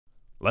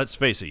Let's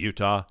face it,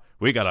 Utah,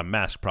 we got a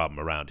mask problem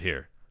around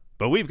here.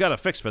 But we've got a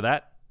fix for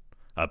that.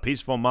 A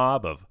peaceful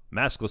mob of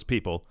maskless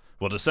people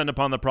will descend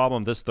upon the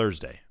problem this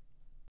Thursday.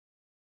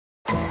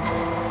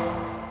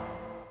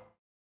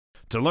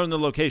 To learn the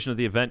location of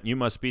the event, you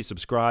must be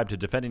subscribed to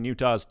Defending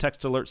Utah's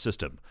text alert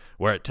system,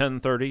 where at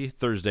 10:30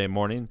 Thursday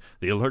morning,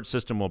 the alert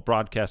system will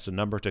broadcast a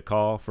number to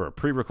call for a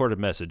pre-recorded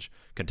message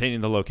containing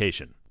the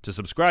location. To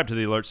subscribe to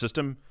the alert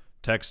system,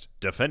 text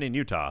Defending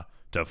Utah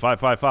to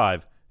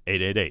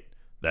 555-888.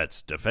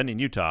 That's Defending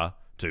Utah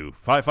to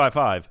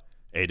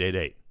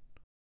 555-888.